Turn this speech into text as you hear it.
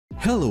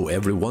Hello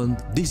everyone,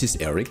 this is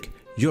Eric,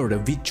 your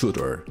Revit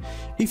tutor.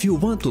 If you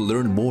want to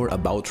learn more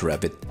about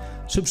Revit,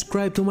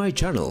 subscribe to my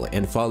channel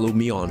and follow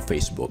me on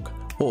Facebook.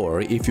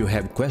 Or if you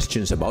have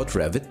questions about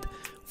Revit,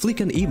 flick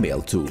an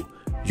email to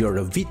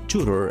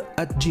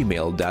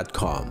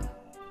yourrevittutor@gmail.com.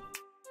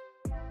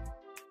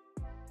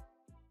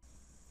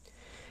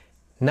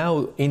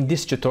 Now in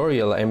this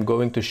tutorial, I'm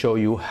going to show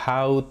you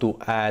how to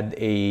add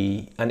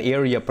an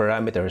area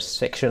parameter,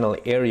 sectional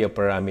area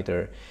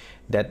parameter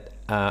that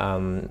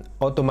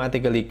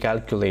automatically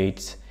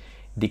calculates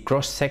the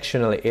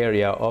cross-sectional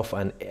area of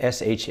an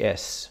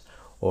SHS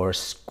or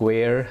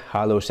square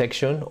hollow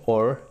section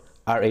or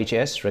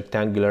RHS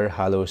rectangular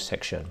hollow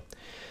section.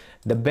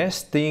 The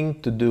best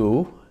thing to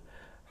do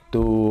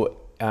to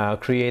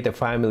create a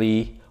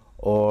family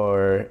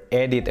or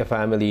edit a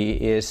family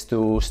is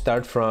to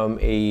start from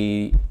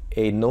a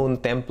known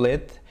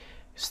template,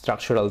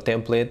 structural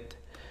template,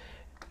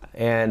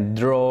 and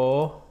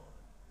draw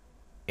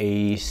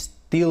a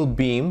steel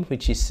beam,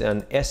 which is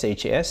an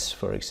SHS.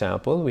 For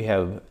example, we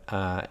have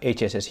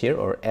HSS here,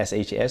 or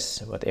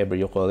SHS, whatever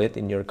you call it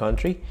in your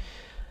country.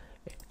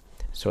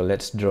 So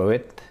let's draw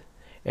it,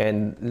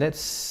 and let's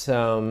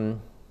so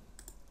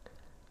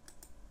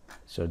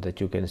that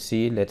you can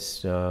see,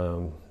 let's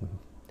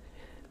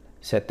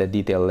set the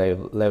detail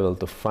level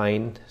to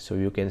fine, so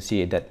you can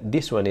see that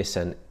this one is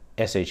an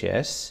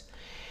SHS,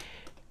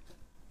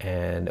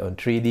 and on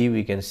 3D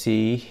we can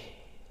see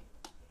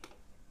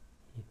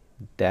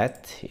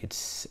that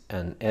it's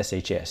an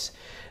SHS.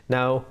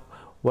 Now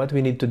what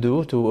we need to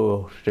do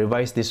to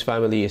revise this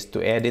family is to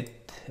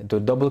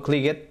double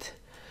click it,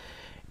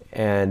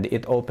 and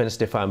it opens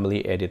the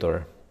family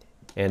editor,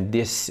 and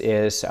this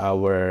is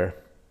our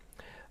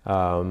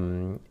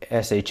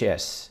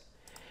SHS.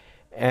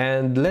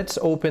 And let's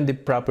open the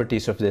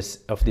properties of this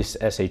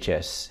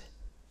SHS,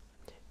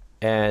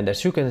 and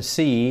as you can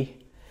see,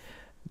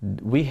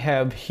 we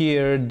have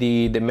here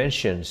the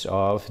dimensions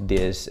of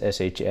this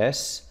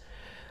SHS,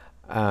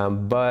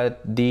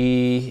 but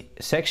the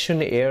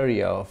section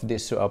area of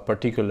this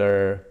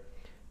particular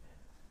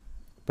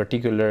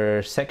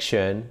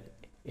section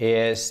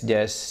is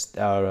just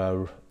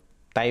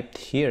typed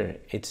here.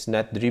 It's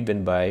not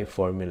driven by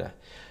formula.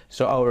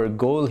 So our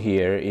goal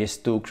here is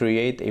to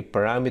create a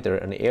parameter,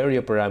 an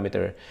area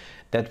parameter,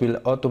 that will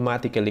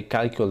automatically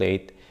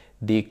calculate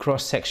the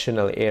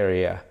cross-sectional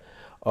area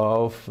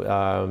of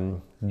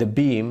the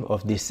beam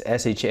of this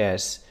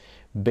SHS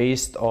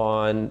based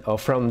on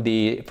from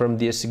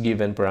these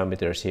given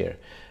parameters here.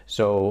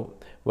 So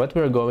what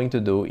we're going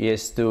to do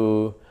is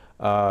to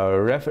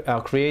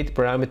create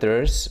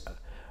parameters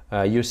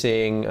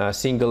using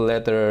single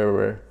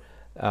letter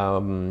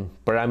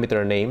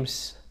parameter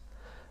names,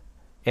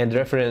 and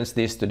reference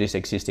this to these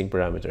existing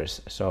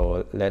parameters.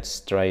 So let's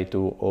try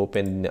to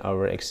open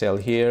our Excel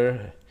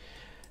here,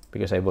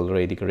 because I've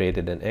already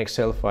created an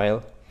Excel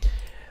file,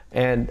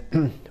 and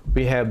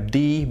we have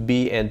D,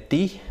 B, and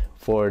T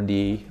for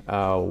the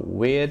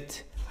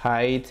width,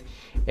 height,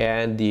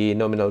 and the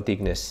nominal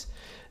thickness.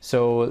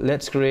 So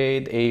let's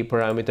create a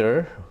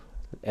parameter,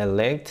 a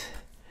length,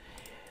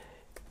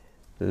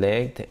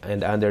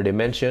 and under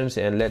dimensions,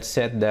 and let's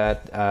set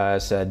that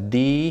as a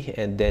D,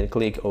 and then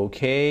click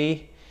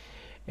OK.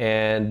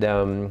 And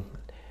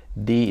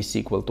D is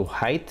equal to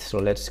height, so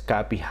let's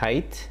copy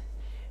height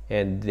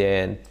and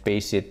then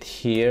paste it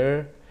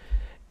here.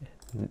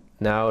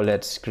 Now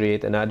let's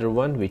create another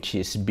one, which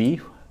is B,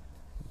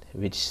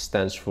 which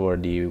stands for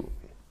the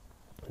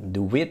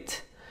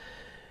width,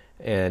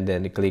 and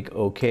then click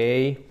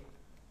OK,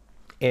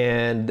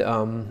 and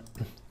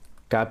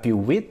copy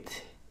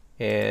width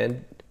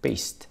and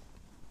paste.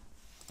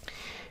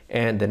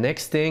 And the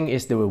next thing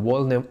is the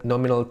wall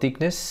nominal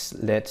thickness.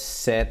 Let's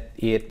set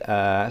it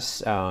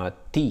as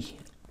T.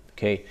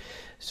 Okay,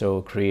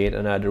 so create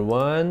another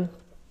one,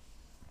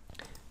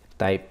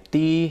 type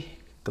T,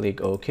 click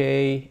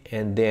OK,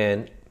 and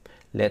then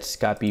let's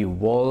copy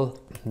wall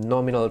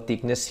nominal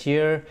thickness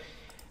here,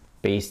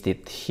 paste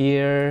it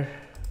here.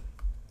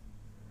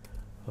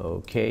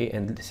 Okay,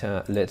 and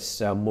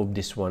let's move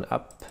this one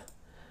up.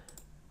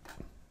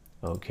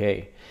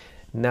 Okay,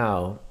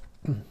 now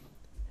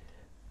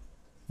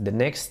the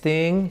next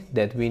thing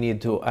that we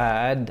need to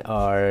add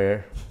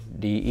are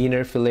the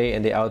inner fillet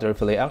and the outer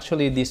fillet.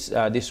 Actually, this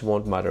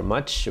won't matter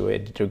much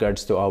with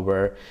regards to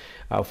our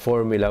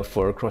formula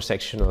for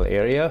cross-sectional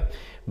area,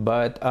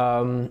 but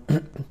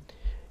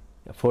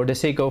for the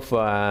sake of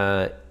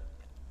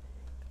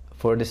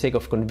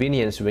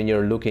convenience, when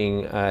you're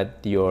looking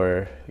at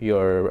your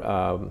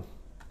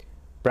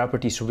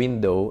properties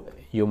window,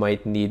 you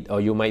might need,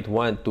 or you might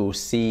want to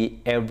see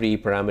every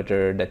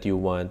parameter that you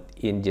want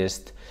in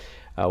just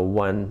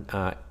one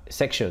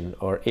section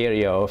or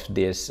area of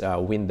this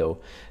window.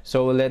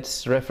 So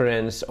let's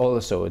reference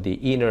also the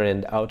inner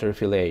and outer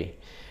fillet.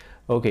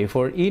 Okay,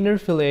 for inner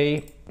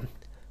fillet,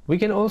 we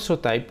can also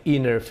type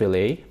inner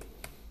fillet,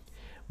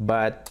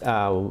 but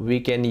we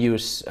can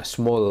use a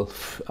small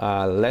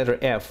letter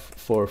F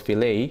for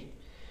fillet,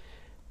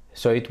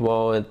 so it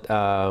won't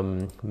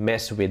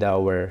mess with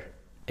our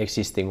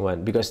existing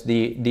one, because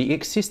the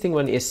existing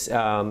one is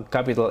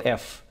capital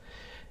F.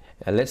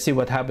 Let's see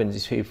what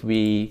happens if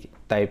we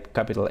type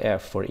capital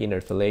F for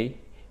inner fillet.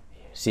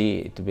 See,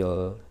 it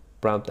will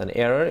prompt an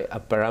error. A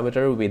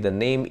parameter with the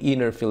name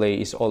inner fillet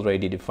is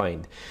already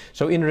defined.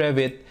 So in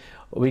Revit,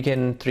 we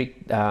can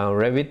trick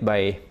Revit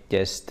by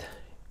just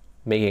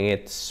making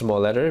it small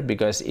letter,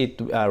 because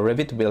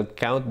Revit will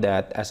count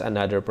that as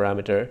another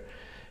parameter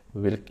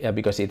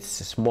because it's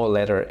small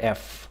letter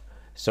F.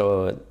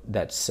 So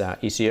that's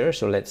easier.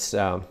 So let's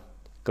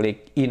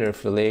click inner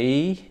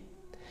fillet.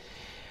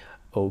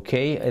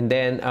 Okay, and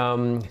then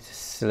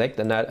select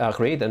another,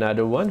 create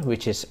another one,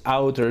 which is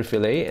outer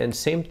fillet, and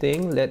same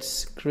thing.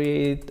 Let's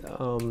create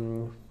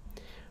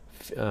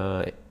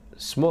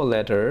small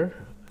letter.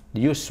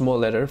 Use small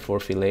letter for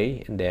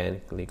fillet, and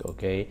then click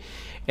OK.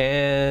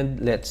 And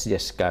let's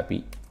just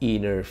copy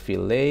inner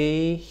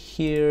fillet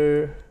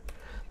here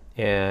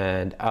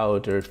and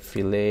outer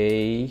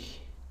fillet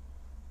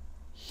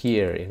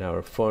here in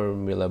our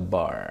formula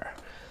bar.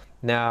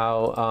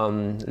 Now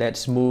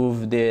let's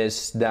move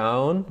this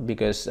down,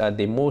 because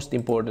the most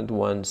important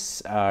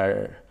ones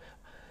are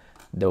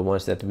the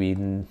ones that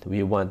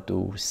we want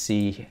to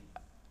see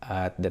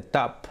at the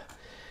top.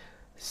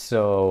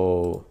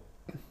 So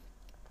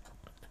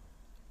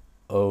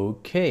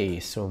okay,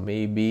 so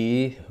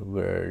maybe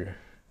we're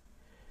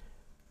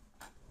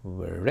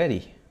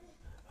ready.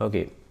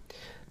 Okay,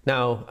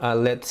 now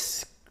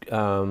let's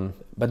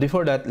but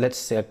before that,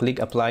 let's click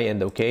apply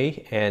and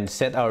OK, and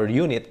set our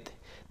unit.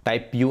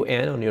 Type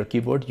UN on your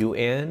keyboard,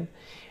 UN,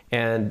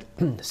 and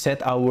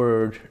set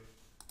our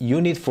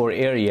unit for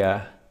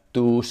area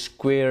to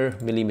square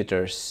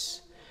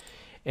millimeters,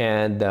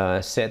 and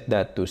set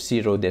that to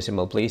 0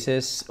 decimal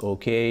places.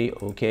 Okay,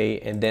 okay,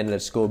 and then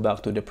let's go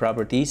back to the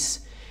properties,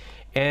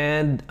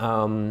 and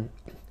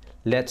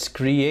let's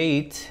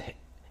create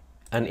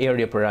an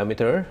area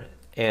parameter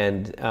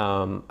and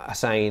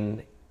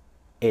assign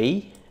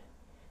A.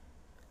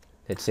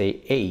 Let's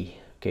say A.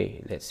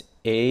 Okay, let's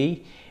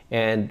A,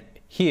 and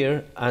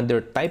here under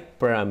type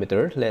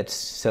parameter, let's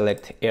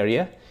select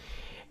area,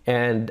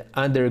 and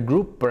under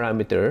group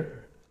parameter,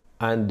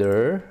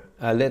 under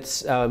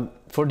let's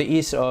for the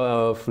ease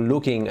of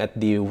looking at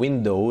the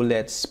window,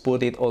 let's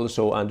put it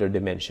also under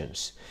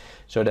dimensions,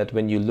 so that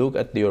when you look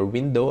at your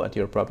window, at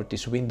your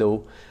properties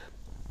window,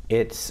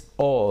 it's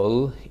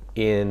all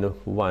in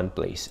one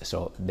place.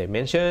 So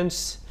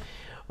dimensions.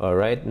 All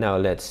right, now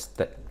let's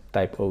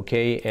type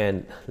OK,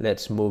 and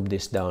let's move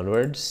this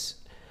downwards.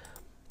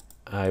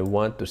 I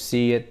want to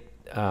see it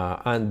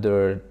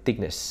under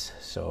thickness,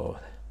 so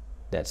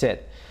that's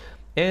it.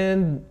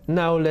 And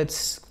now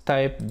let's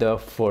type the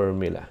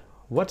formula.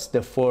 What's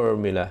the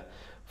formula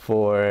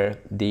for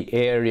the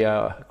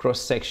area,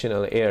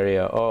 cross-sectional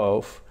area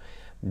of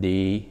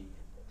the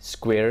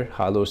square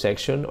hollow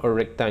section or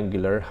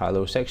rectangular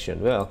hollow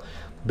section? Well,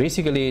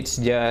 basically it's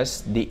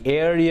just the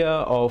area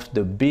of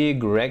the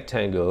big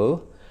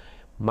rectangle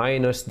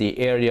minus the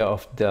area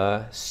of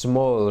the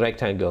small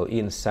rectangle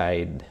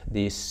inside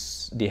the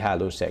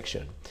hollow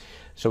section.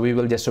 So we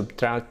will just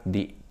subtract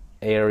the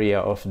area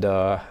of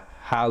the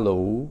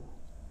hollow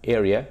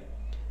area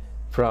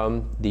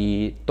from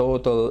the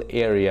total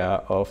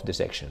area of the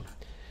section,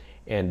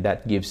 and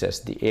that gives us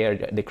the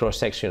area, the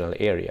cross-sectional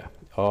area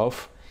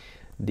of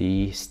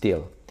the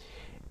steel.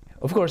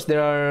 Of course,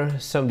 there are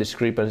some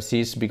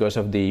discrepancies because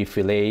of the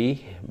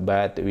fillet,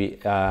 but we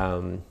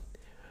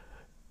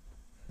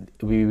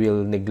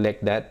will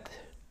neglect that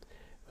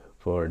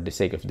for the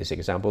sake of this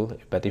example.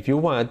 But if you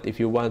want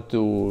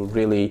to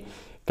really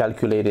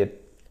calculate it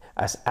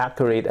as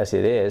accurate as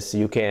it is,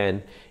 you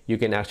can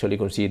actually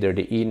consider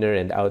the inner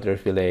and outer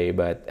fillet,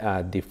 but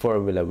the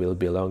formula will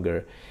be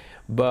longer.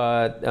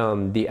 But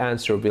the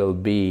answer will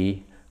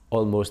be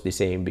almost the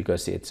same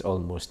because it's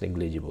almost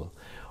negligible.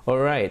 All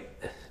right,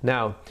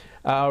 now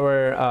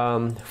our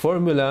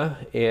formula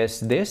is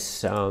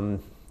this: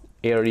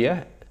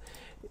 area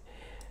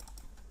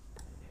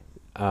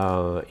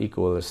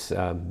equals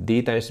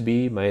d times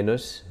b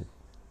minus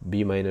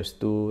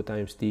 2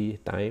 times t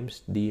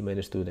times d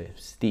minus 2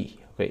 times t.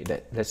 Okay,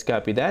 let's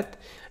copy that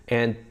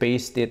and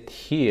paste it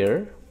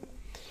here,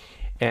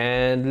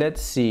 and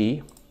let's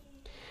see.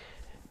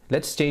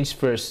 Let's change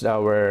first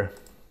our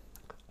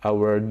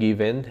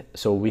given.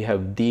 So we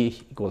have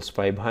d equals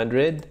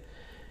 500,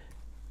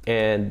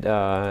 and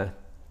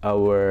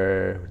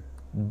our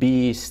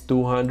b is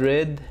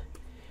 200,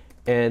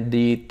 and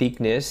the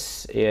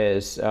thickness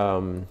is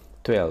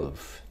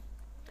 12.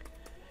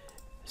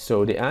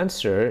 So the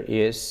answer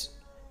is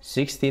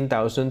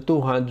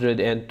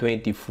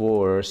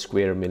 16,224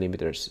 square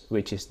millimeters,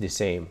 which is the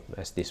same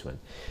as this one,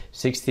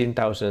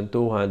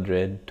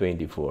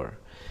 16,224.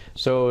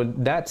 So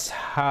that's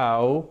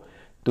how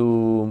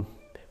to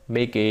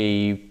make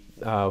a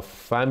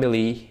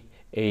family,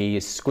 a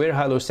square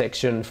hollow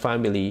section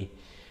family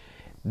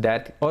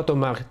that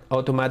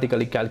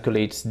automatically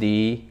calculates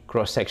the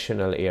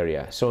cross-sectional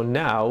area. So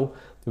now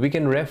we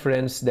can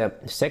reference the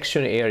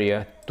section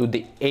area to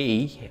the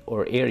A,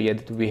 or area,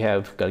 that we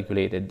have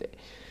calculated.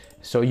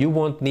 So you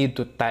won't need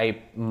to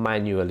type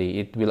manually.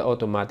 It will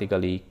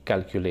automatically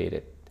calculate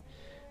it.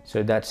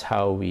 So that's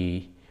how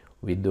we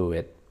do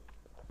it.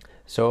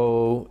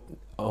 So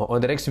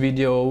on the next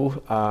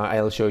video,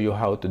 I'll show you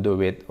how to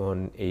do it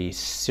on a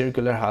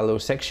circular hollow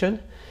section.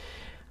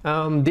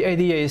 The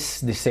idea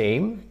is the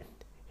same.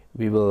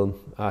 We will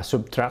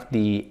subtract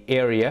the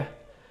area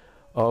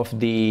of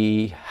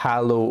the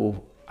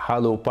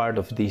hollow part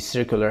of the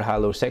circular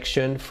hollow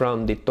section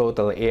from the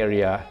total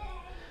area.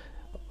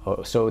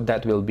 So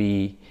that will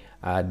be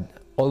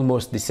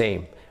almost the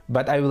same.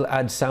 But I will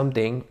add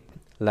something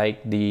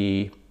like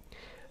the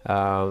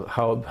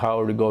how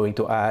are we going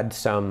to add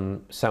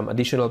some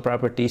additional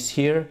properties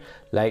here,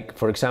 like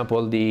for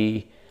example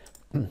the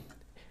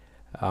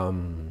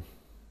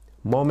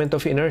moment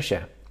of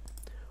inertia,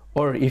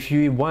 or if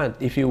you want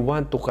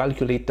to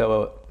calculate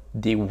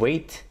the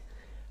weight,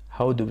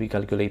 how do we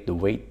calculate the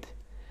weight,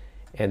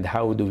 and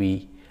how do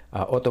we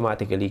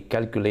automatically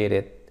calculate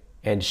it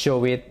and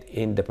show it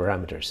in the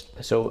parameters.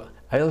 So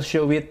I'll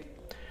show it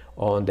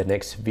on the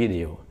next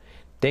video.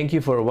 Thank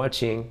you for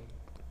watching.